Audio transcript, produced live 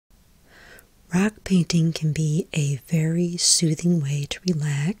Rock painting can be a very soothing way to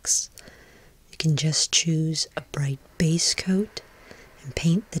relax. You can just choose a bright base coat and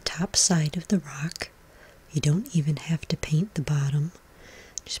paint the top side of the rock. You don't even have to paint the bottom.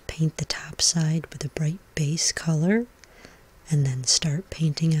 Just paint the top side with a bright base color and then start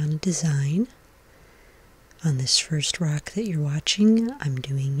painting on a design. On this first rock that you're watching, I'm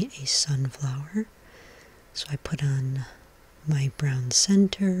doing a sunflower. So I put on my brown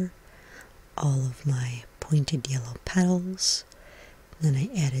center, all of my pointed yellow petals, then I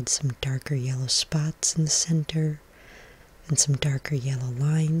added some darker yellow spots in the center and some darker yellow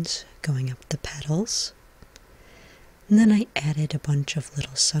lines going up the petals. And then I added a bunch of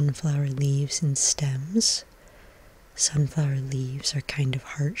little sunflower leaves and stems. Sunflower leaves are kind of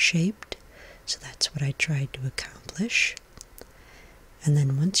heart-shaped, so that's what I tried to accomplish. And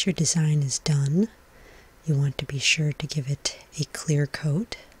then once your design is done, you want to be sure to give it a clear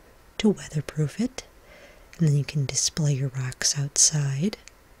coat to weatherproof it, and then you can display your rocks outside.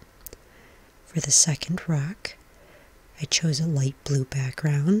 For the second rock, I chose a light blue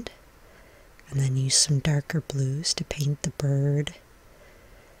background, and then used some darker blues to paint the bird,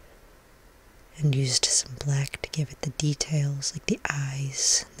 and used some black to give it the details like the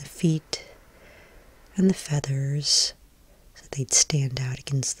eyes, and the feet, and the feathers, so they'd stand out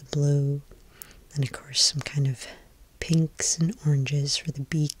against the blue, and of course some kind of pinks and oranges for the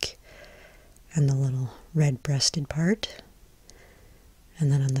beak, and the little red-breasted part.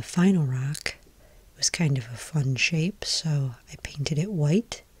 And then on the final rock, it was kind of a fun shape, so I painted it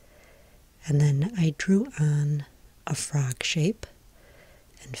white, and then I drew on a frog shape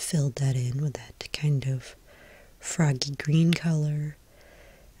and filled that in with that kind of froggy green color,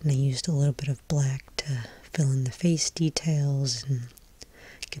 and I used a little bit of black to fill in the face details and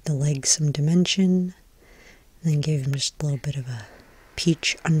give the legs some dimension, and then gave them just a little bit of a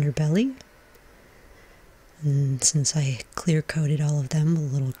peach underbelly. And since I clear coated all of them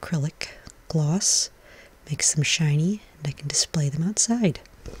with a little acrylic gloss, makes them shiny and I can display them outside.